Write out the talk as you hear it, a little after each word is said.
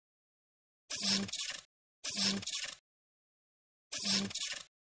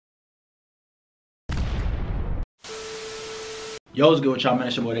Yo, what's good with y'all, man?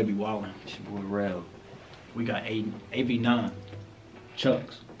 It's your boy DavidBWylin. It's your boy Real. We got AV9,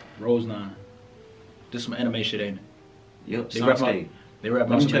 Chuks, Rose9. This some anime shit, ain't it? Yep, They Sasuke. rap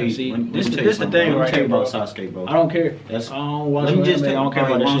about some This the thing right here, bro. About Sasuke, bro. I don't care. I That's, don't watch let me just anime. I don't care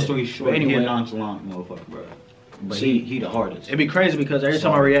about long that story shit. short, But he a anyway, nonchalant motherfucker, bro. But See, he the hardest. it'd be crazy because every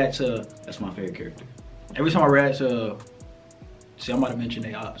time I react to, That's my favorite character. every time I react to, see, I'm about to mention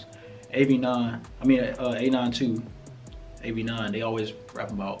they ops. AV9, I mean A92, AV9. They always rap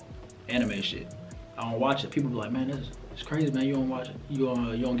about anime shit. I don't watch it. People be like, man, it's crazy, man. You don't watch it. You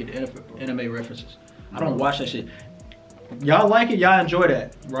don't get the anime references. I don't watch that shit. Y'all like it, y'all enjoy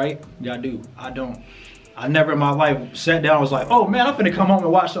that, right? Y'all do. I don't. I never in my life sat down and was like, oh man, I'm finna come home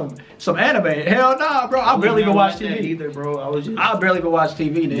and watch some anime. Hell nah, bro. I barely even watch TV. Either, bro. I barely even watch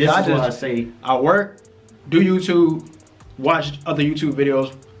TV, nigga. This is what I say. I work, do YouTube, watch other YouTube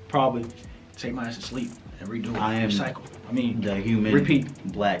videos, probably take my ass to sleep and redo it. Recycle. I mean, The human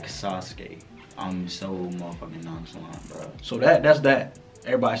repeat. black Sasuke. I'm so motherfucking nonchalant, bro. So that's that.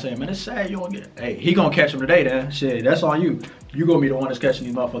 Everybody saying, man, it's sad you don't get it. Hey, he gonna catch him today, then. Shit, that's on you. You gonna be the one that's catching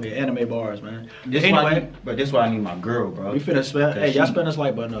these motherfucking anime bars, man. Anyway, but this why I need my girl, bro. we finna spend. Hey, y'all spend this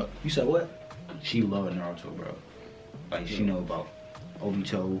light button up. You said what? She love Naruto, bro. Like she know about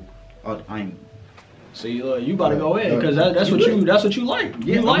Obito. I'm. See, you about to go in because that's what you like.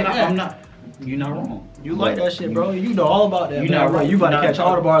 Yeah, you like that. I'm not. You're not wrong. You like that shit, bro. You know all about that. You not right. You about to catch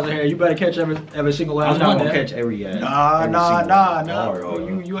all the bars in here. You better catch every single last one. I'm not gonna catch every Nah, bar, bro.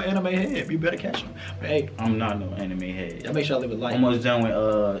 You an anime head. You better catch them. But hey, I'm not no anime head. y'all make sure I live a life. Almost done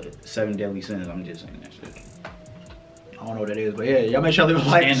with 7 Deadly Sins. I'm just saying that shit. I don't know what that is, but yeah, y'all make sure I live a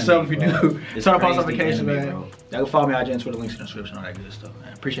life. So if you do, turn on post notifications, man. Y'all can follow me on IG and Twitter, links in the description, all that good stuff,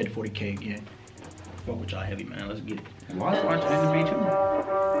 man. Appreciate the 40K again. Fuck with y'all heavy, man. Let's get it. Why I watch anime too?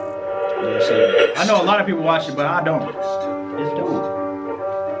 Yeah, see, I know a lot of people watch it, but I don't. It's dope.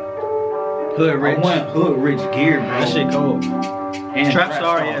 Hood Rich. I want Hood Rich gear, bro. That shit cold. And Trap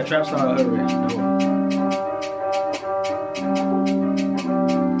Star, yeah, Trap Star, Hood Rich. Dope.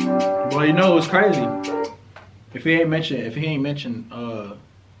 Well, you know what's crazy? If he ain't mentioned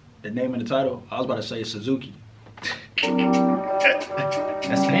the name in the title, I was about to say Suzuki. Ain't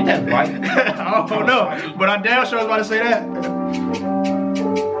that right? I don't know, but I damn sure was about to say that.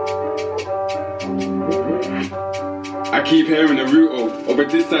 I keep hearing the root over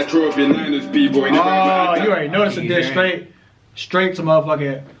this side trophy Niners B-boy. Oh, you already noticed it did straight to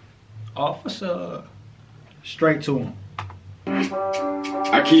motherfucking officer. Straight to him.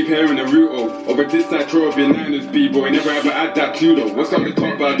 I keep hearing the root over this side trophy Niners B-boy. Never ever had that too though. What's on the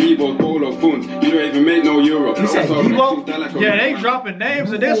top by Debo's polo phones? You don't even make no euro. He said Debo? Yeah, they dropping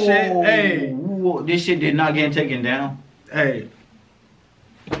names of this shit. Hey. Whoa, this shit did not get taken down. Hey.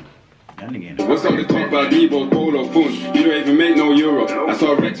 What's on the top by Debo's polo phones? You don't even make no euro. I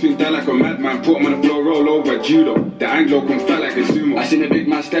saw Rex swing down like a madman, put him on the floor, roll over judo. The Anglo come fat like a sumo. I seen a big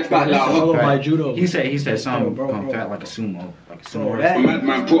man step back like by judo. He said something come fat like a sumo. Like a sumo. A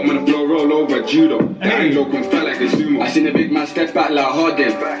madman, put him on the floor, roll over judo. The Anglo come fat like a sumo. I seen a big man step back like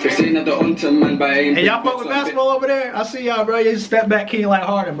Harden. They saying that the hunter man by aim. Hey, y'all fuck with basketball over there? I see y'all, bro. You step back king like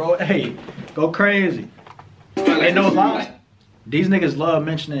Harden, bro. Hey, go crazy. Ain't no lies. These niggas love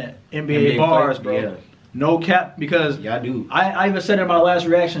mentioning NBA bars, bro. Yeah. No cap, because yeah, I do. I even said in my last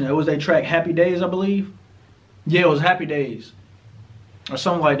reaction, it was they track Happy Days, I believe. Yeah, it was Happy Days. Or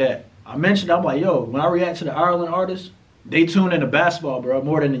something like that. I mentioned, I'm like, yo, when I react to the Ireland artists, they tune into basketball, bro,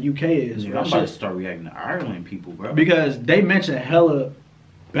 more than the UK is. Yeah, I'm about to start reacting to Ireland people, bro. Because they mention hella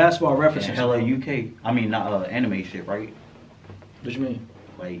basketball references. And hella UK. I mean, not anime shit, right? What you mean?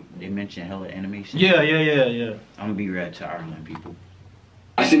 Like, they mention hella anime shit. Yeah. I'm gonna be react to Ireland people.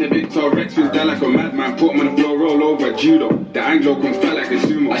 I seen a big tall Rex swing down like a madman, put him on the floor, roll over judo. The Anglo come fat like a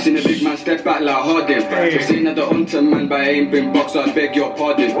sumo. I seen a big man step back like Harden. They saying that the hunter man by aim been boxed, I beg your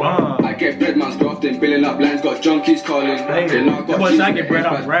pardon. I get bread man grafting, billing up lines, got junkies calling. I get bread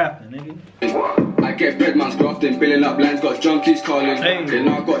off grafting, nigga. I get bread man's grafting, billing up lines, got junkies calling. Then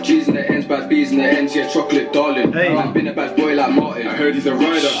I got cheese in the ends, bad bees in the ends, yeah, chocolate darling. I've been a bad boy like Martin. I heard he's a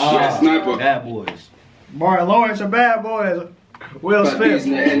rider, yeah, sniper. Bad boys. Martin Lawrence and Bad Boys. Will Smith.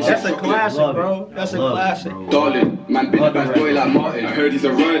 That's a classic, bro. That's a classic. Darling, man, been a bad boy like Martin. I heard he's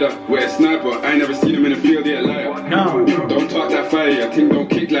a rider, with a sniper. I ain't never seen him in the field yet, liar. No. Don't talk that fire, your thing don't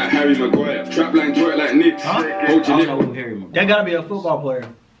kick like Harry Maguire. Trap line twerk like Nick. Hold your lip. That gotta be a football player.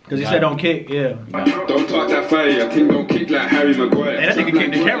 Cause he said don't kick, yeah. Don't talk that fire, your thing don't kick like Harry Maguire. Hey, that nigga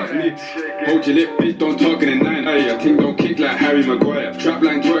kicked the camera. Hold your lip, bitch, don't talk in the 9. Your thing don't kick like Harry Maguire. Trap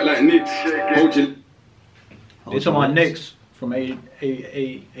line twerk like Nick. Hold your lip. They talking about Knicks from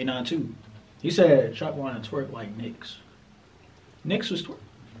A92. He said trap line and twerk like Knicks. Knicks was.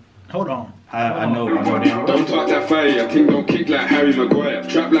 Hold on. I know them. Don't talk that fire, your thing don't kick like Harry Maguire.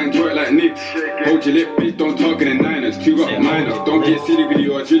 Trap line twerk like Nick. Hold your lip, bitch, don't talk in the Niners. Two got minors. Don't be a silly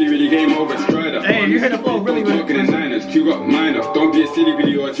video or really game over Strider. Hey, you heard the flow really Don't talk in the Niners. Two got minors. Don't be a silly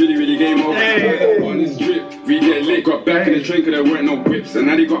video or really game over Strider. On this trip, we get lit, got back in the train cause there weren't no whips. And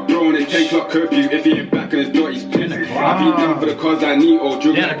now they got thrown in 10 o'clock curfew. If he ain't back in his door, he's pissed. I be down for the cause I need or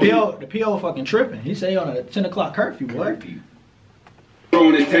drug. Yeah, the PO fucking tripping. He say on a 10 o'clock curfew, boy.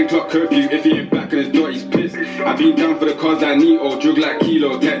 Thrown in 10 o'clock curfew, if he ain't back in his door, he's pissed. I been down for the cause I need or drug like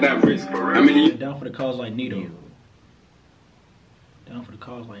Kilo, take that risk. Down for the cause like Nito. Down for the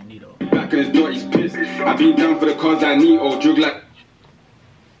cause like Nito. Back in his door, he's pissed. I been down for the cause I need or drug like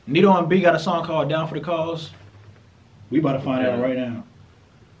Nito and B got a song called Down for the Cause. We about to find out right now.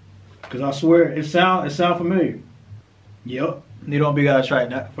 Cause I swear it sound familiar. Yep. Nito and B got a track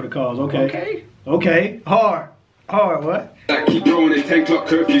Down for the Cause. Okay. Hard, what? Like keep throwing in 10 o'clock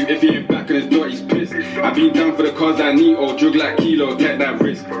curfew, if he ain't back in his door, he's pissed. I been down for the cause I need or drug like Kilo, take that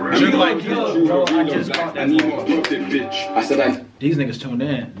risk. Drug like Kilo, bro, I just caught that. I need more profit, bitch. I said these niggas tuned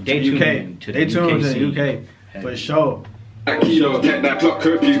in. They tuned to the UK for sure. Like Kilo, take that clock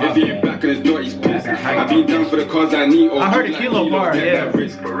curfew, if he ain't back in his door, he's pissed. I been down for the cause I need or I heard the like Kilo bar, take yeah. that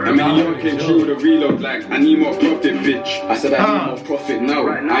risk. I mean, you came through the reload like I need more profit, bitch. I said I need more profit now.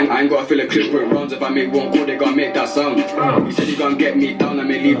 I ain't gotta fill a clip with rounds. If I make one call, they gonna make that sound. He said he gonna get me down, I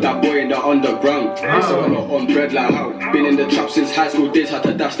may leave that boy in the underground. So I'm not on bread like how. Been in the trap since high school days, had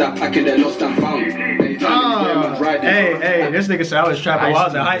to dash that pack and then lost and found. Hey, this nigga said I was trapping while I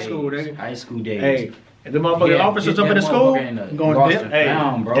was in high school, nigga. High school days. Hey, if the motherfucking officers up in the school, going dip, hey,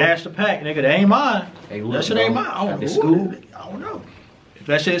 dash the pack, nigga, that ain't mine. Hey, that shit ain't mine. I don't know. School? I don't know. If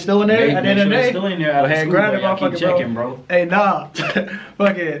that shit's still in there, at the end of the day, still in there. Go ahead, grab it, motherfucker, checking, bro. Hey, nah,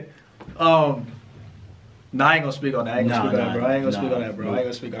 fucking, Nah, I ain't gonna speak on that. I ain't gonna speak on that, bro. I ain't gonna speak on that, bro. I ain't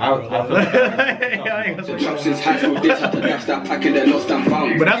gonna speak on that, bro. I ain't gonna speak on that. Since high school days, had to dash that pack and then lost and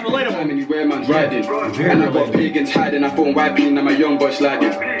found. But that's relatable. Anywhere man's riding. And I got pagans hiding. I phone wiping and my young boy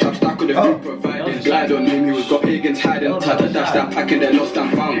sliding. Trap stuck with the food providing. Glide on him, he was got pagans hiding. Had to dash that pack and then lost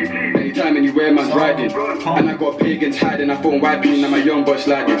and found. Anytime, anywhere man's riding. And I got pagans hiding. I phone wiping and my young boy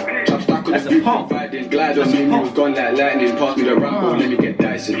sliding. Trap stuck with the food providing. Glide on him, he was gone like lightning. Pass me the Rambo, let me get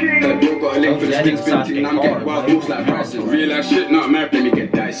Dyson. Heard bro got a link for the spin thing. I'm getting wild thoughts like Bryson. Real ass shit, not married, let me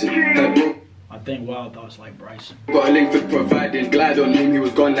get Dyson. Heard bro. I think wild thoughts like Bryson. Got a link for providing. Glide on him, he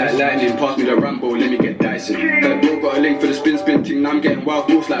was gone like lightning. Pass me the Rambo, let me get Dyson. Heard bro got a link for the spin thing. I'm getting wild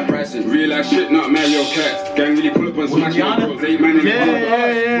thoughts like Bryson. Real ass shit, not Mario Kart. Gang really pull up and smash my bros. 8 man in the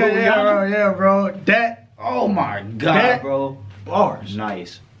Yeah, bro. That. Oh my god, bro. Bars.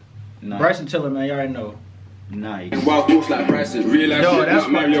 Nice. Bryson Tiller, man, you already know. Nice. And wild thoughts like Bryson. Real ass shit,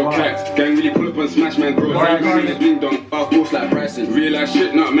 not Mario Kart. Gang really pull up and smash man bros. 8 man in the ding dong. Wild thoughts like Bryson. Real ass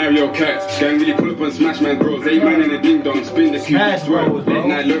shit, not Mario Kart. Gang really pull up and smash man bros. 8 man in the ding dong. Spin the cube, swerve. Late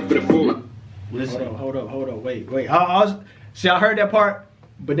night lurk for the phone. Listen. Hold up. Wait. I heard that part,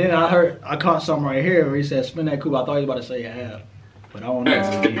 but then I caught something right here where he said spin that coupe. I thought he was about to say half. But I don't know.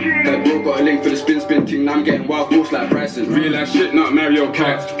 That bro got a link for the spin thing. I'm getting wild thoughts like Bryson. Real ass shit, not Mario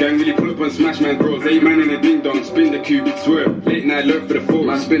Kart. Gang really pull up and smash man bros. 8 man in the ding dong. Spin the cube, swerve. Late night lurk for the phone.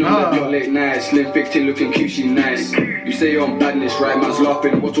 Man spin on the block late night. Slim thick tin looking cute, she nice. You say you're on badness, right? Man's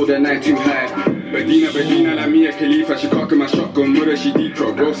laughing. What's all the night too high? Bedina, la Mia Khalifa. She cocking my shotgun. Mother, she deep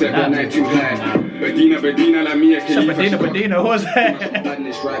throat. Bro said the night too high. Bedina, la Mia Khalifa. Bedina, what's that?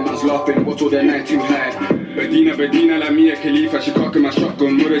 Badness, right? Man's laughing. What's all the night too high? Bedina, la Mia Khalifa. She cocking my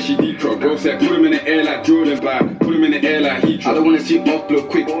shotgun. Mother, she deep throat. Bro said put him in the air like Jordan, but put him in the air like Heathrow. I don't wanna see upload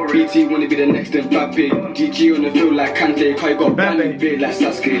quick. PT wanna be the next Mbappe. GG on the field like Kante. Kai got brand beard like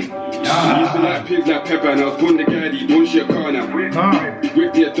Sasuke. I used to like pigs like Pepper, and I was born the gaddy, born shit car now.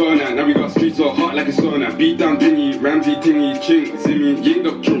 Whip the Adona, now we got streets all hot like a sauna. Beat down Dingy, Ramsey Tingy, Ching, Zimmy, Ying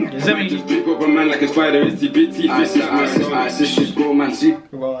up Chung. Zimmy just drip up a man like a spider, it's the bitty. I assist go man, see.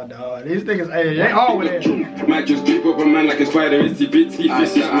 Well, dog, these niggas, hey, they all with it. Might just drip up a man like a spider, it's the bitty. I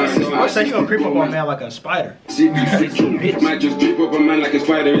say you gonna creep up on a man like a spider. Might just drip up a man like a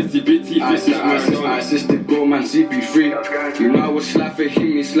spider, it's the bitty. I assisted go man, CP3. You know I was slap for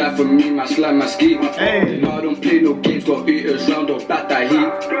him, he slap for me, my slap my ski. Hey. You know I don't play no games, got beaters round or bat that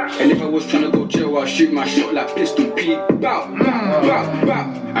heat. And if I was trying to go jail, I'll shoot my shot like Pistol Pete. Bow.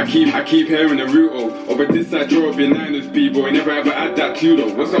 I keep hearing the Ruto. Over this side, draw up in Niners, B-boy. Never ever had that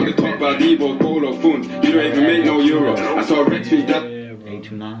Tudo. What's on the top about Debo, Polo, Fun? You don't even make no euro. I saw Rex with that.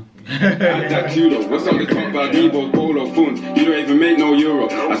 829. Had that Tudo. What's on the top about Debo, Polo, Fun? You don't even make no euro.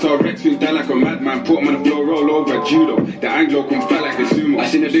 I saw Rex with that like a madman. Put him on the floor, roll over judo. The Anglo come fat like a sumo. I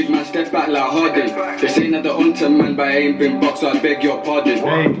seen a big man step back like Harden. They saying that the onto man, but I ain't been boxed, so I beg your pardon.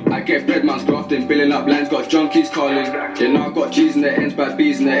 Hey. I get bread, man's grafting, billing up lines, got junkies calling. You know I got G's in the ends, bad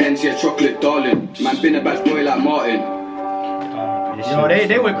B's in the ends, yeah, chocolate darling. Man, been a bad boy like Martin. Yo,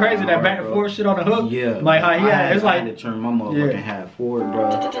 they went crazy that back and forth shit on the hook. Yeah. Like how he had, it's I like had to turn my motherfucking hat forward, bro.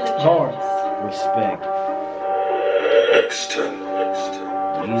 hard. Respect.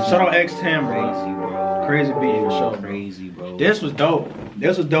 X10. Shout out X10, bro. Crazy, bro. Crazy beat for sure. Crazy, bro. This was dope.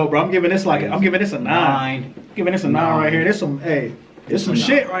 This was dope, bro. I'm giving this like I'm giving this a 9. I'm giving this a 9 right here. This some this some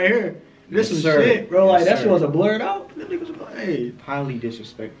shit right here. This some shit, bro. Like that shit was a blurred out. That nigga was like, hey. Highly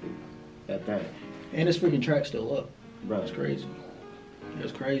disrespectful at that. And this freaking track still up. Bro. It's crazy.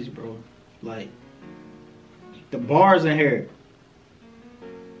 It's crazy, bro. Like the bars in here.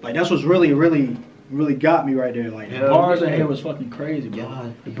 Like that's what's really got me right there. Like the bars in here was fucking crazy, bro.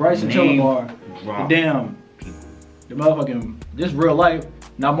 God. The Bryson Tiller bar. Drop. The damn. The motherfucking. This real life.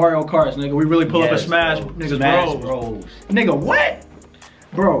 Not Mario Karts, nigga. We really pull up and smash niggas bros. Nigga, what?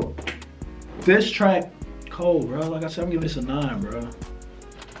 Bro. This track cold, bro. Like I said, I'm giving this a 9, bro.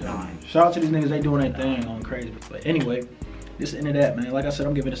 9. Shout out to these niggas, they doing their thing on crazy. But anyway, this is the end of that, man. Like I said,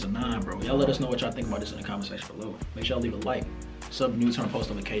 I'm giving this a 9, bro. Y'all let us know what y'all think about this in the comment section below. Make sure y'all leave a like. Sub new, turn on post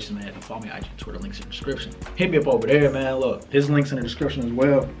notifications, man. And follow me on IG and Twitter, links in the description. Hit me up over there, man. Look, his links in the description as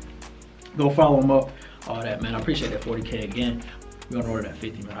well. Go follow him up. All that, man. I appreciate that 40K again. We're gonna order that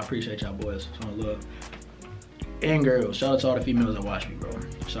 50, man. I appreciate y'all boys. It's on love. And girls. Shout out to all the females that watch me, bro.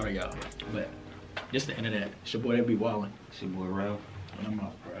 Shout out y'all. But this is the end of that. It's your boy DavidBWylin. It's your boy Ralph. And I'm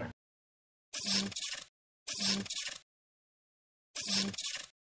out, bro.